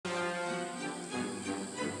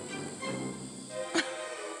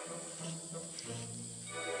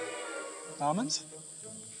Almonds?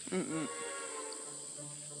 Mm-mm.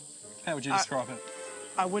 How would you describe it?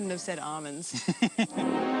 I wouldn't have said almonds.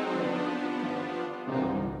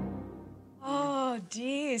 Oh,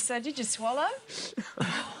 dear. So did you swallow?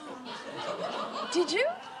 Did you?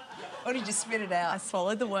 Or did you spit it out? I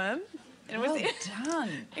swallowed the worm. And it was done.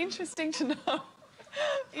 interesting to know.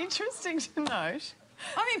 Interesting to note.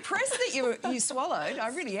 I'm impressed that you swallowed. I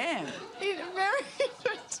really am. Very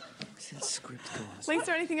interesting. Script, guys.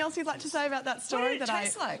 Lisa, anything else you'd like to say about that story that I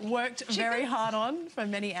worked very hard on for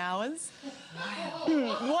many hours?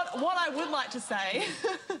 Wow. What I would like to say...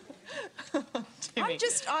 Timmy,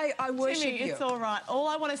 I worship Timmy, you. It's all right. All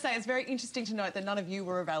I want to say is very interesting to note that none of you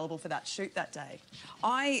were available for that shoot that day.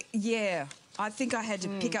 I think I had to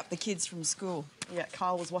pick up the kids from school. Yeah,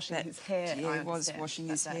 Carl was washing his hair. Yeah, he was washing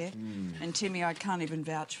his hair. And Timmy, I can't even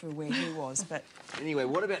vouch for where he was, but... Anyway,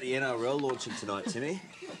 what about the NRL launching tonight, Timmy?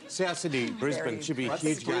 South Sydney, Brisbane should be a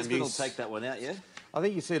huge game. Brisbane will take that one out, yeah? I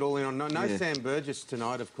think you see it all in on. No Sam Burgess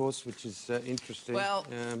tonight, of course, which is interesting. Well,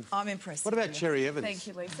 I'm impressed. What about Cherry Evans? Thank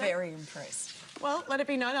you, Lisa. Very impressed. Well, let it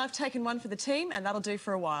be known I've taken one for the team and that'll do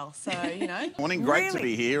for a while, so, you know. Morning, great to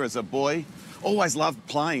be here as a boy. Always loved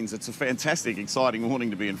planes. It's a fantastic, exciting morning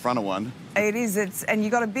to be in front of one. It is, and you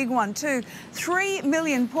got a big one too. 3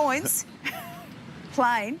 million points,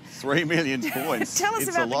 plane. 3 million points. Tell us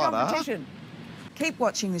it's about a lot, the competition. Keep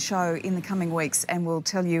watching the show in the coming weeks and we'll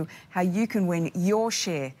tell you how you can win your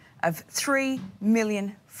share of 3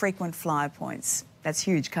 million frequent flyer points. That's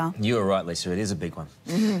huge, Carl. You were right, Lisa. It is a big one.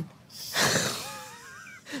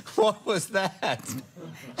 What was that?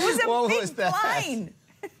 It was a big plane.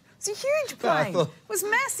 It's a huge plane. It was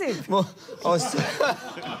massive. Well, I was...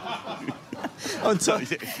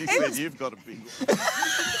 She said you've got a big one.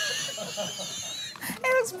 He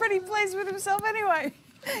looks pretty pleased with himself anyway.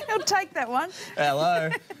 He'll take that one.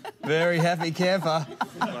 Hello. Very happy camper.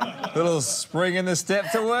 Little spring in the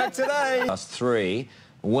step to work today. Us three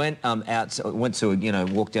went went to, you know,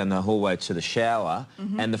 walk down the hallway to the shower,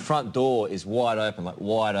 and the front door is wide open, like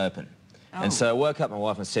wide open. Oh. And so I woke up my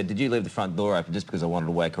wife and said, did you leave the front door open just because I wanted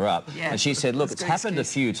to wake her up? Yeah. And she said, look, it's happened a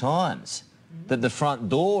few times that the front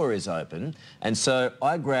door is open. And so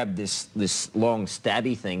I grabbed this long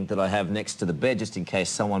stabby thing that I have next to the bed just in case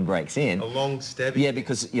someone breaks in. A long stabby? Yeah,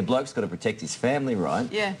 because your bloke's got to protect his family, right?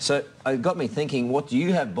 Yeah. So it got me thinking, what do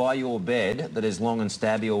you have by your bed that is long and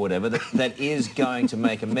stabby or whatever that is going to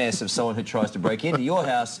make a mess of someone who tries to break into your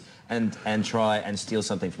house and try and steal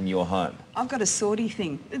something from your home? I've got a sortie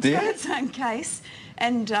thing. It's got its own case,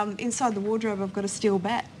 and inside the wardrobe I've got a steel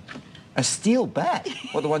bat. A steel bat?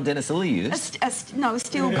 What, the one Dennis Lilly used? No, a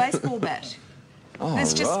steel baseball bat. Oh,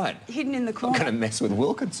 it's just right. hidden in the corner. I'm going to mess with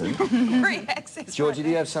Wilkinson. Free access. Georgie, do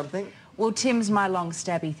you have something? Well, Tim's my long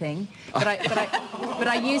stabby thing, but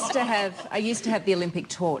I used to have the Olympic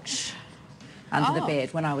torch under the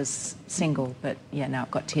bed when I was single. But yeah, now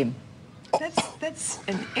I've got Tim. That's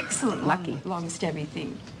an excellent long stabby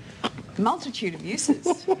thing. Multitude of uses.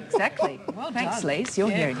 Exactly. Well Thanks, done. Lise. You're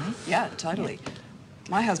hearing me. Yeah, totally.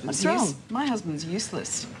 My husband's My husband's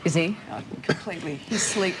useless. Is he? Completely. He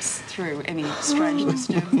sleeps through any strange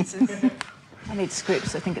disturbances. I need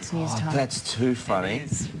scripts. I think it's news time. That's too funny.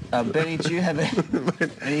 Benny, do you have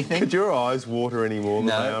anything? Could your eyes water any more than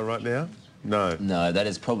they are right now? No. No, that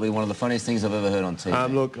is probably one of the funniest things I've ever heard on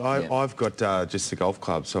TV. Look, I've got just the golf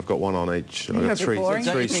clubs, so I've got one on each. I've got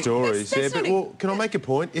three stories. That's but well, can I make a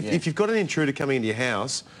point? If you've got an intruder coming into your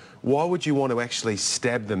house, why would you want to actually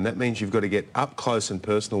stab them? That means you've got to get up close and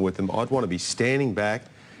personal with them. I'd want to be standing back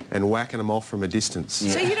and whacking them off from a distance.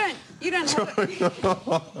 So you don't have So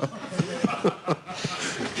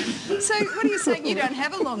what are you saying? You don't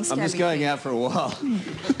have a long stabby I'm just going out for a while.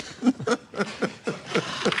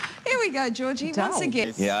 Here we go, Georgie, once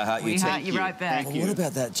again. Yeah, I heart you. We heart you right back. Well, what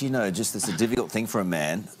about that? Do you know, just it's a difficult thing for a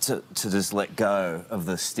man to just let go of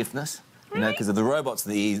the stiffness? You know, because of the robots,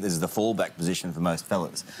 this is the fallback position for most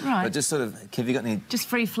fellas. Right. But just sort of, have you got any... Just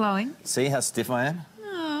free flowing. See how stiff I am?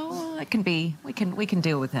 Oh, well, it can be. We can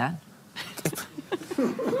deal with that.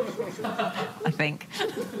 I think.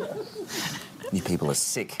 You people are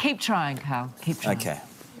sick. Keep trying, Carl. Keep trying. Okay.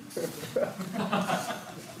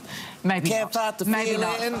 Maybe Can't not. fight the Maybe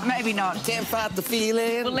feeling. not. Maybe not. Can't fight the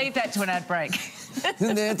feeling. We'll leave that to an ad break.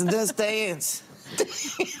 Just dance.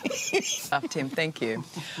 Tim, thank you.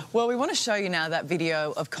 Well, we want to show you now that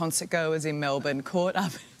video of concert goers in Melbourne caught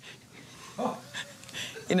up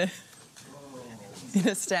in a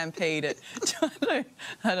stampede at...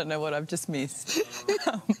 I don't know what I've just missed.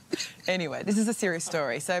 Anyway, this is a serious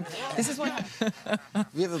story. So this is what... Have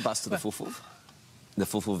you ever busted the fufu? The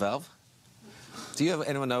fufu valve? Do you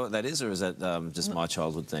anyone know what that is, or is that just my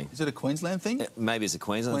childhood thing? Is it a Queensland thing? Maybe it's a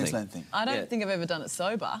Queensland thing. I don't think I've ever done it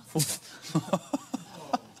sober.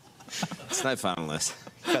 It's no fun unless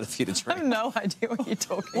you've had a few to I drink. have no idea what you're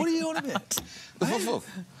talking What are you on about? The fuffle.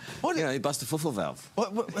 You know, you bust a fuffle valve.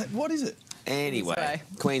 What is it? Anyway,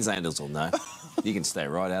 Queenslanders will know. You can stay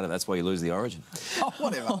right out of it. That's why you lose the origin. Oh,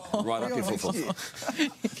 whatever. Right up your fuffle.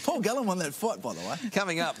 Paul Gallen won that fight, by the way.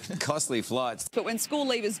 Coming up, costly flights. But when school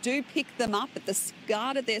leavers do pick them up at the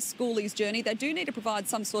start of their schoolies journey, they do need to provide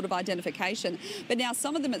some sort of identification. But now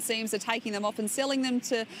some of them, it seems, are taking them off and selling them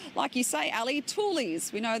to, like you say, Ali,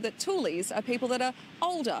 toolies. We know that toolies are people that are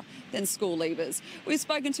older than school leavers. We've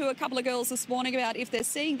spoken to a couple of girls this morning about if they're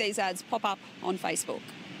seeing these ads pop up on Facebook.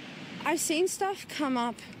 I've seen stuff come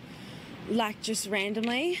up like just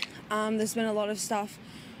randomly. There's been a lot of stuff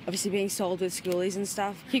obviously being sold with schoolies and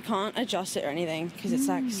stuff. You can't adjust it or anything because it's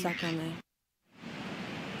like stuck on there.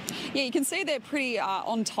 Yeah, you can see they're pretty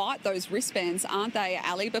on tight, those wristbands, aren't they,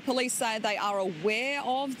 Ali? But police say they are aware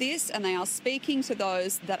of this and they are speaking to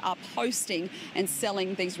those that are posting and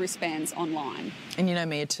selling these wristbands online. And you know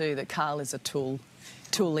me too, that Carl is a toolie.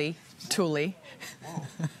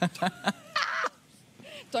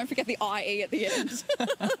 Don't forget the IE at the end.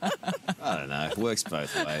 I don't know. It works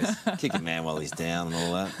both ways. Kick a man while he's down and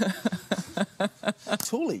all that.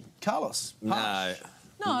 Toolie, Carlos. No.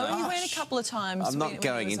 No, you went a couple of times. I'm not when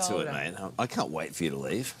going he was into it, older. mate. I can't wait for you to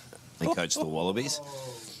leave and coach the Wallabies.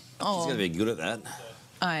 Oh, He's going to be good at that.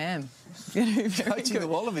 I am. Very Coaching good. the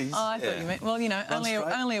Wallabies. Oh, I thought you meant. Well, you know,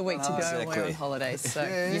 only a week to go. Exactly. We're on holidays, so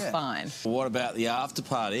Yeah. you're fine. What about the after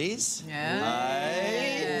parties? Yeah.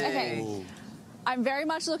 Okay. I'm very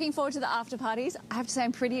much looking forward to the after parties. I have to say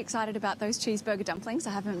I'm pretty excited about those cheeseburger dumplings. I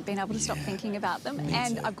haven't been able to stop thinking about them.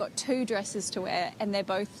 And I've got 2 dresses to wear and they're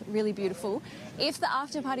both really beautiful. If the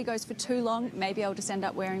after party goes for too long, maybe I'll just end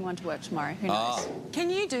up wearing one to work tomorrow. Who knows? Can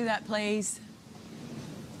you do that, please?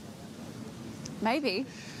 Maybe.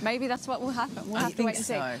 Maybe that's what will happen. We'll have to wait and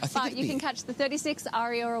see. so. But you can catch the 36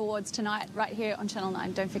 ARIA Awards tonight right here on Channel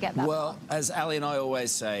 9. Don't forget that. Well, as Ali and I always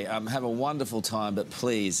say, have a wonderful time, but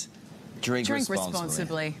please drink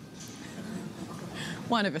responsibly.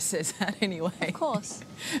 One of us says that anyway. Of course.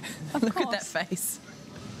 Look at that face.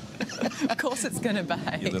 Of course it's going to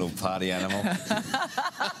behave. You little party animal.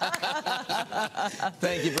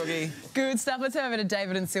 Thank you, Brookie. Good stuff. Let's head over to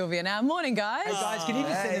David and Sylvia now. Morning, guys. Hey, guys, can you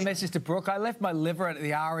just send a message to Brooke? I left my liver at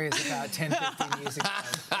the Arias about 10, 15 years ago.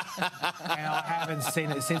 And I haven't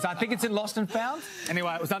seen it since. I think it's in Lost and Found.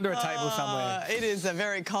 Anyway, it was under a table somewhere. It is a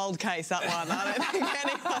very cold case, that one. I don't think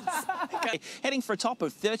anyone's... Okay, heading for a top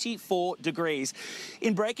of 34 degrees.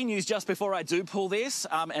 In breaking news, just before I do pull this,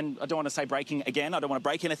 and I don't want to say breaking again, I don't want to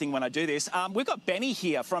break anything when I do this, we've got Benny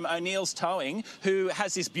here from O'Neill's Towing, who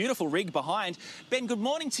has this beautiful rig behind. Ben, good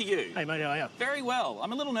morning to you. Hey, mate, how are you? Very well.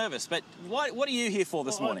 I'm a little nervous, but what are you here for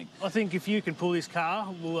this morning? I think if you can pull this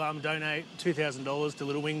car, we'll donate $2,000 to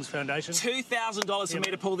Little Wings Foundation. $2,000 for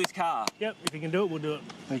me to pull this car? Yep, if you can do it, we'll do it.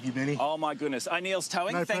 Thank you, Benny. Oh, my goodness. O'Neill's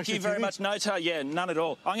Towing, No thank you pressure, very Timmy. much. No tow, yeah, none at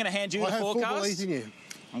all. I'm going to hand you the forecast. I have full belief in you.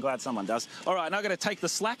 I'm glad someone does. All right, now I'm going to take the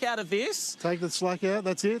slack out of this. Take the slack out,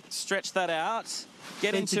 that's it. Stretch that out.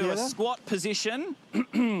 Get Feet into together. a squat position.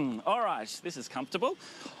 All right, this is comfortable.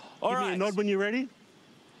 All Give right. me a nod when you're ready.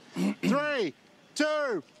 3,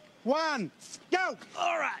 2, 1, go!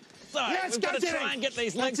 All right. So Yes, we've go, got to Timmy. try and get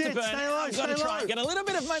these legs That's to it, burn. stay low, I've got to stay try low. and get a little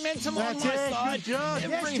bit of momentum That's on my it, side. good job.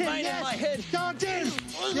 Every Tim, vein in my head. Go on, Tim!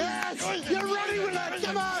 Yes! You're ready with that,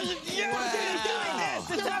 come on! Yes,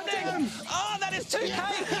 it's happening. Oh, that is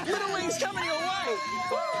 2K. Little Wings coming your way.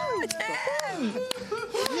 Woo, Tim!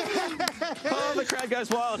 Oh, the crowd goes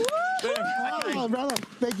wild. Boom. Okay. Oh, brother,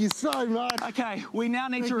 thank you so much. Okay, we now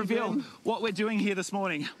need to reveal what we're doing here this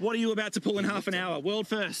morning. What are you about to pull in half an hour? World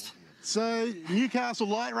first. So, Newcastle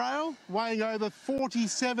Light Rail, weighing over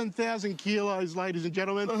 47,000 kilos, ladies and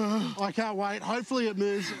gentlemen. I can't wait. Hopefully it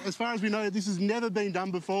moves. As far as we know, this has never been done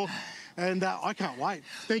before, and I can't wait.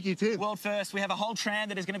 Thank you, Tim. World first, we have a whole tram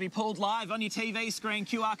that is going to be pulled live on your TV screen,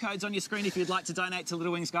 QR codes on your screen if you'd like to donate to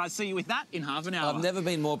Little Wings, guys. See you with that in half an hour. I've never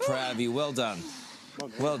been more proud of you. Well done.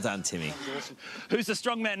 Well done, Timmy. Who's the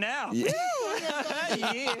strong man now? Yeah.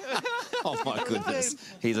 Yeah. Oh, my goodness.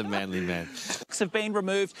 He's a manly man. Have been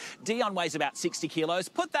removed. Dion weighs about 60 kilos.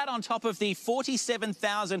 Put that on top of the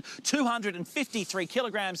 47,253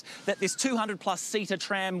 kilograms that this 200-plus seater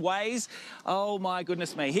tram weighs. Oh, my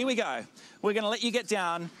goodness me. Here we go. We're going to let you get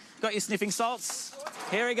down. Got your sniffing salts?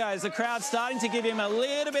 Here he goes. The crowd's starting to give him a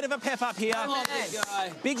little bit of a pep up here. Oh, big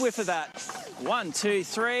guy. Big whiff of that. 1, 2,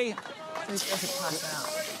 3.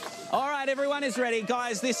 All right. right, everyone is ready.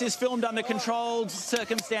 Guys, this is filmed under controlled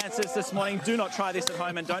circumstances this morning. Do not try this at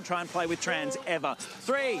home and don't try and play with trans ever.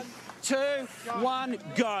 3, 2, 1,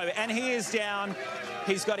 go. And he is down.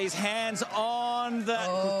 He's got his hands on the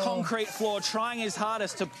concrete floor, trying his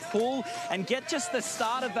hardest to pull and get just the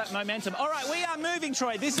start of that momentum. All right, we are moving,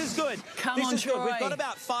 Troy. This is good. This is good. We've got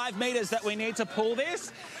about 5 metres that we need to pull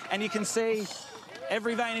this, and you can see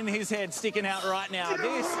every vein in his head sticking out right now.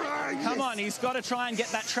 Come on, he's got to try and get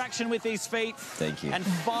that traction with his feet. Thank you. And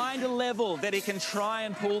find a level that he can try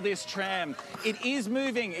and pull this tram. It is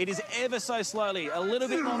moving. It is ever so slowly. A little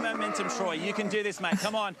bit more momentum, Troy. You can do this, mate.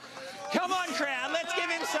 Come on. Come on, crowd. Let's give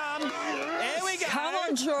him some. There we go. Come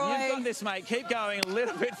on, Troy. You've got this, mate. Keep going a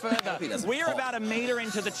little bit further. We're about 1 metre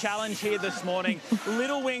into the challenge here this morning.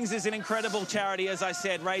 Little Wings is an incredible charity, as I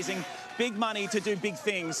said, raising big money to do big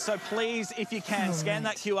things. So please, if you can, scan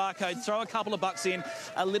that QR code, throw a couple of bucks in.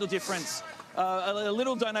 A little difference. A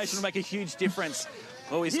little donation will make a huge difference.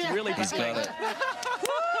 Oh, he's really battling.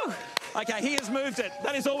 Okay, he has moved it.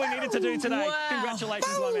 That is all we needed to do today. Wow.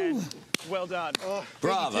 Congratulations, my man. Well done.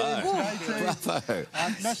 Bravo. Bravo.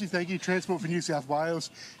 Massive thank you, Transport for New South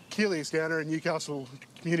Wales, Keelius Downer and Newcastle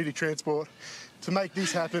Community Transport. To make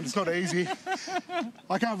this happen, it's not easy.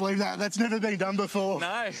 I can't believe that. That's never been done before.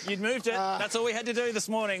 No, you'd moved it. That's all we had to do this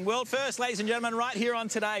morning. World first, ladies and gentlemen, right here on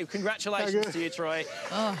Today. Congratulations to you, Troy.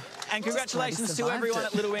 And congratulations to everyone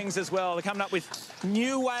at Little Wings as well. They're coming up with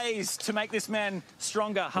new ways to make this man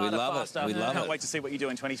stronger, harder, faster. We love it. Can't wait to see what you do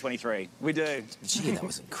in 2023. We do. Gee, that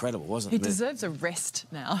was incredible, wasn't He it? deserves a rest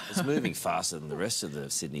now. It's moving faster than the rest of the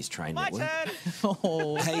Sydney's train My network.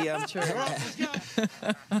 turn. Hey, have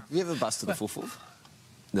you ever busted the fufu?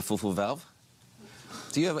 The fufu valve?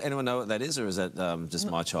 Do you anyone know what that is, or is that just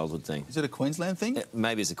my childhood thing? Is it a Queensland thing?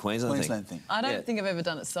 Maybe it's a Queensland thing. I don't think I've ever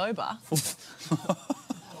done it sober.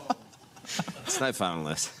 It's no fun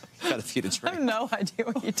unless you've got a few to I drink. have no idea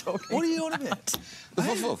what you're talking about. What are you on about? The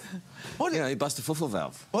fufu. You know, you bust a fufu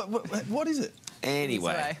valve. What is it?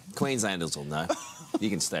 Anyway, Queenslanders will know. You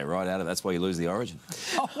can stay right out of it. That's why you lose the origin.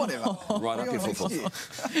 Oh, whatever. Right up your fufu.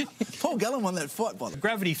 Paul Gallen won that fight, by the way.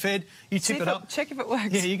 Gravity fed, you tip it up. Check if it works.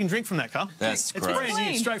 Yeah, you can drink from that, Carl. That's It's great. brand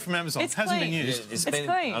new, straight from Amazon. It's Hasn't clean. been used. It's clean.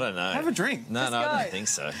 I don't know. Have a drink. No, Let's I go. don't think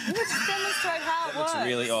so. Let's demonstrate how it works. It's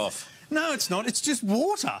really off. No, it's not. It's just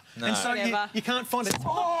water. No. And so you can't find it.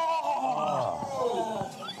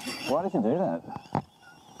 Why did you do that?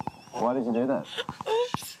 Why did you do that?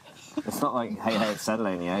 Oops. It's not like Hey Hey It's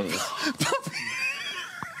Saturday in the 80s.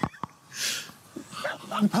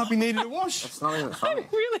 The puppy needed a wash. It's not even funny. I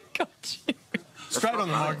really got you. Straight on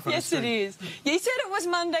the microphone. Yes, it is. You said it was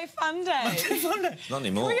Monday Fun Day. Monday Fun Day. Not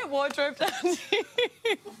anymore. Can we get wardrobe down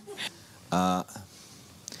here?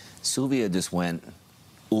 Sylvia just went,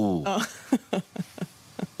 ooh.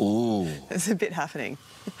 Ooh. There's a bit happening.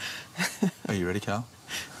 Are you ready, Carl?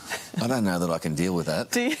 I don't know that I can deal with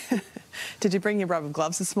that. Did you bring your rubber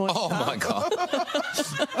gloves this morning? Oh, Carl? my God.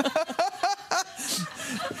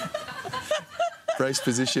 Brace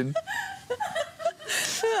position.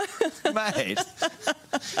 Mate,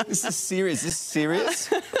 this is serious. Is this serious?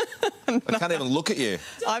 I can't even look at you.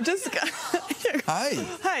 I'm just... Hey.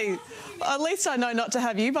 Hey, at least I know not to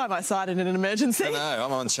have you by my side in an emergency. I know,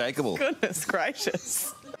 I'm unshakable. Goodness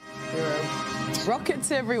gracious.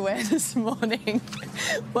 Rockets everywhere this morning.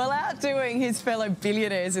 While outdoing his fellow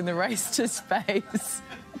billionaires in the race to space.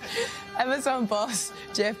 Amazon boss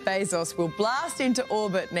Jeff Bezos will blast into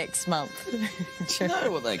orbit next month. Do you know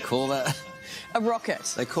what they call that? A rocket.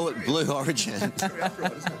 They call it Blue Origin.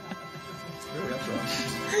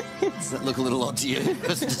 Does that look a little odd to you?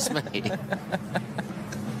 It's just me.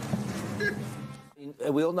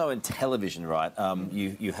 We all know in television, right,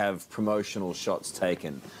 you have promotional shots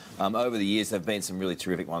taken. Over the years, there have been some really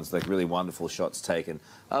terrific ones, like really wonderful shots taken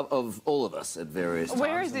of all of us at various times.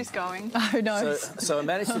 Where is this going? Oh, no. So I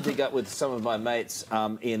managed to dig up with some of my mates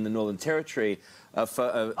in the Northern Territory a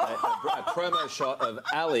promo shot of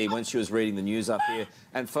Ali when she was reading the news up here.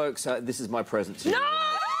 And, folks, this is my present to you. No!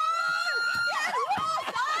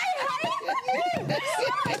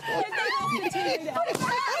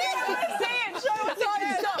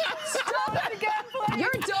 You're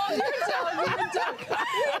a dog. You're a dog. You're a dog.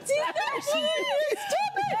 Stop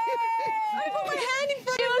it! I put my hand in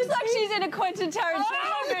front of She looks like she's in a Quentin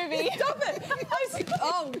Tarantino movie. Stop it!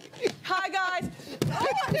 Oh, hi guys. Oh,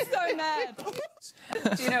 I'm so mad.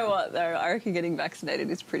 Do you know what, though? I reckon getting vaccinated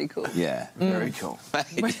is pretty cool. Yeah, very cool.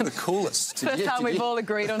 We're the coolest. First time we've all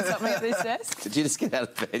agreed on something at this desk. Did you just get out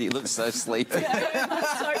of bed? You look so sleepy. I'm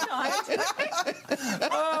so tired.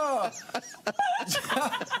 Oh.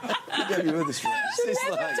 Gave you with this.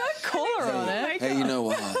 Don't call her on it. Hey, you know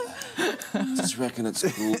what? Just reckon it's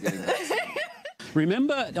cool getting that.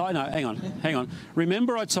 Remember, I know, hang on.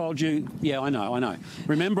 Remember I told you, yeah, I know.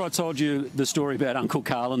 Remember I told you the story about Uncle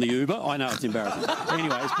Carl and the Uber? I know it's embarrassing.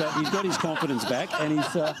 Anyways, but he's got his confidence back and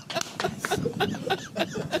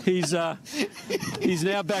he's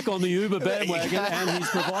now back on the Uber bandwagon and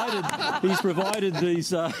he's provided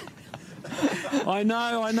these... I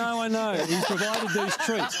know. He's provided these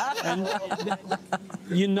treats. And,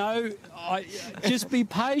 you know, just be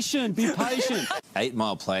patient. 8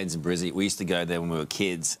 Mile Plains in Brizzy. We used to go there when we were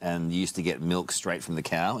kids and you used to get milk straight from the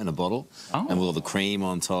cow in a bottle and with all the cream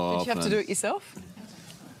on top. Did you have to do it yourself?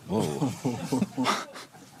 Oh.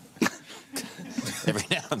 Every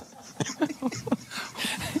now and then.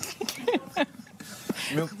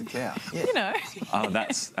 Milk the cow. Yeah. You know. Oh,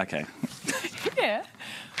 that's... OK. Yeah.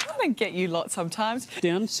 I don't get you lot sometimes.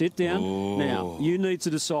 Sit down. Ooh. Now, you need to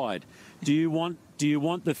decide. Do you want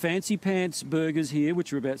the fancy pants burgers here,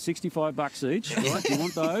 which are about $65 each, right? Do you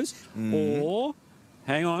want those? Or,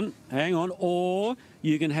 hang on, or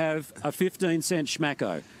you can have a 15-cent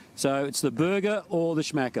schmacko. So it's the burger or the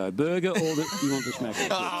schmacko. You want the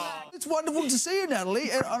schmacko. It's wonderful to see you,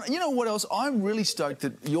 Natalie. And you know what else? I'm really stoked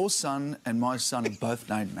that your son and my son are both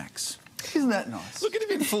named Max. Isn't that nice? Look at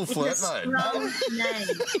him in full flirt mode.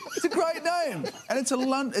 It's a great name, and it's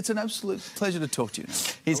an absolute pleasure to talk to you.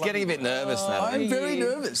 He's getting a bit nervous now. I'm very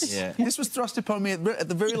nervous. Yeah. This was thrust upon me at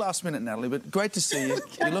the very last minute, Natalie, but great to see you.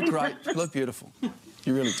 You look great. You look beautiful.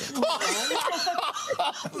 You really do.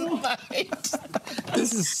 Mate.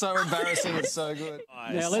 This is so embarrassing. It's so good.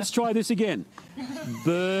 Now, let's try this again.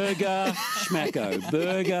 Burger, schmacko.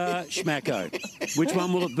 Which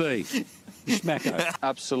one will it be? Schmacko.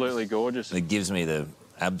 Absolutely gorgeous. It gives me the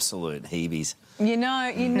absolute heebies. You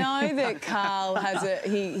know that Carl has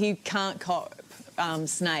he can't cop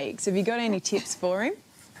snakes. Have you got any tips for him?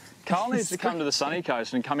 Carl needs to come to the sunny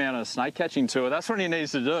coast and come out on a snake catching tour. That's what he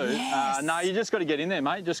needs to do. Yes. No, you just got to get in there,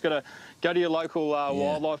 mate. Just got to go to your local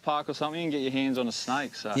wildlife park or something and get your hands on a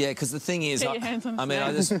snake. So. Yeah, because the thing is, Get your hands on a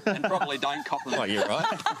I just and probably don't cop them. Oh, you're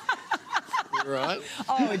right. You're right.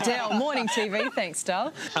 Oh, Del, morning TV. Thanks,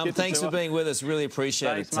 Del. Thanks for being with us. Really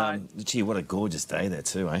appreciate Thanks, it. Gee, what a gorgeous day there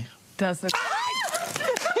too, eh? Does the...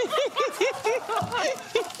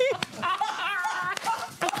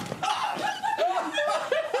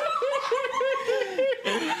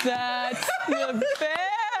 That's the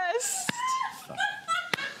best.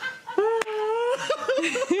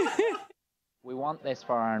 We want this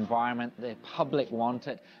for our environment. The public want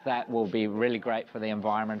it. That will be really great for the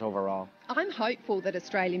environment overall. I'm hopeful that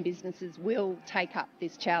Australian businesses will take up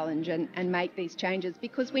this challenge and make these changes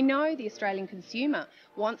because we know the Australian consumer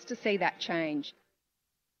wants to see that change.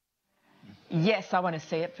 Yes, I want to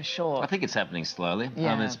see it for sure. I think it's happening slowly.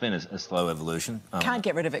 Yeah. It's been a slow evolution. Can't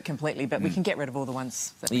get rid of it completely, but we can get rid of all the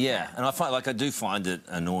ones that... Yeah, and I do find it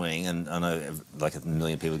annoying, and I know like 1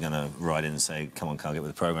 million people are going to write in and say, come on, can't get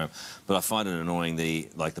with the program, but I find it annoying the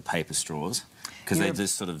paper straws, because they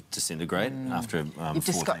just sort of disintegrate after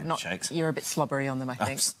 14 shakes. You're a bit slobbery on them, I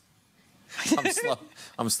think.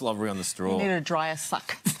 I'm slobbery on the straw. You need a drier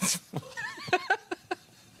suck.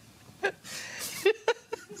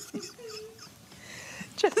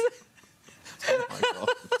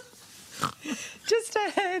 Just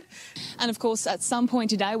ahead. And of course, at some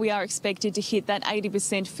point today, we are expected to hit that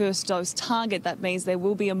 80% first dose target. That means there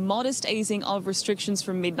will be a modest easing of restrictions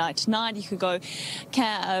from midnight tonight. You could go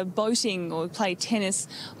boating or play tennis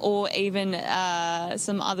or even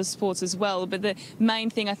some other sports as well. But the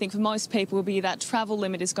main thing, I think, for most people will be that travel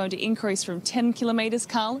limit is going to increase from 10 kilometres,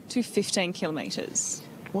 Carl, to 15 kilometres.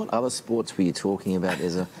 What other sports were you talking about,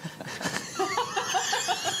 Ezra?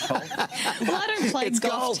 Well, I don't play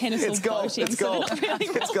golf, tennis or boating, so they're not really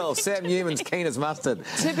It's golf. Sam Newman's keen as mustard.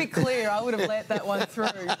 To be clear, I would have let that one through.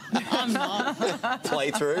 I'm not.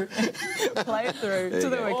 Play through. Play through to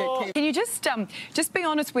the wicket. Can you just be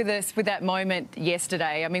honest with us with that moment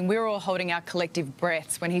yesterday? I mean, we were all holding our collective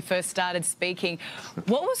breaths when he first started speaking.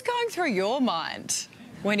 What was going through your mind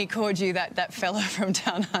when he called you that fella from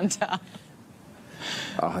Down Under?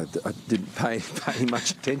 I didn't pay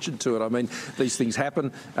much attention to it. I mean, these things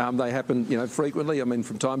happen. They happen, frequently. I mean,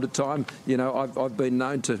 from time to time, I've been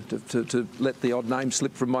known to let the odd name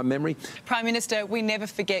slip from my memory. Prime Minister, we never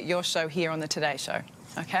forget your show here on the Today Show.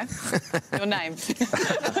 Okay? Your name.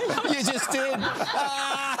 You just did.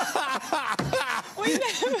 We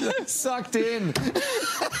never... Sucked in.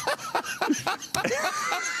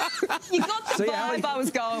 You got the vibe I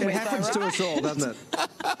was going with, It happens to us all, doesn't it?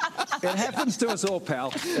 It happens to us all,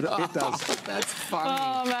 pal. It does. That's funny.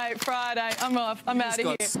 Oh, mate, Friday. I'm off. I'm out of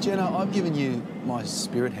here. Jenna, I've given you my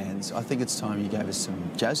spirit hands. I think it's time you gave us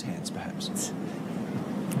some jazz hands, perhaps.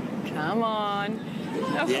 Come on.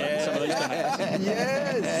 Yeah. Some of these don't.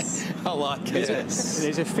 Yes. I like it.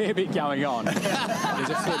 There's a fair bit going on. There's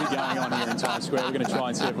a fair bit going on here in Times Square. We're going to try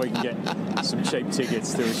and see if we can get some cheap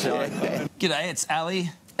tickets to a show. G'day, it's Ali.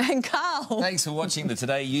 And Carl. Thanks for watching the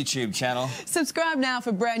Today YouTube channel. Subscribe now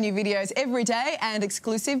for brand new videos every day and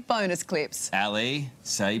exclusive bonus clips. Ali,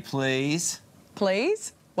 say please.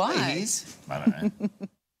 Please? Why? Please. I don't know.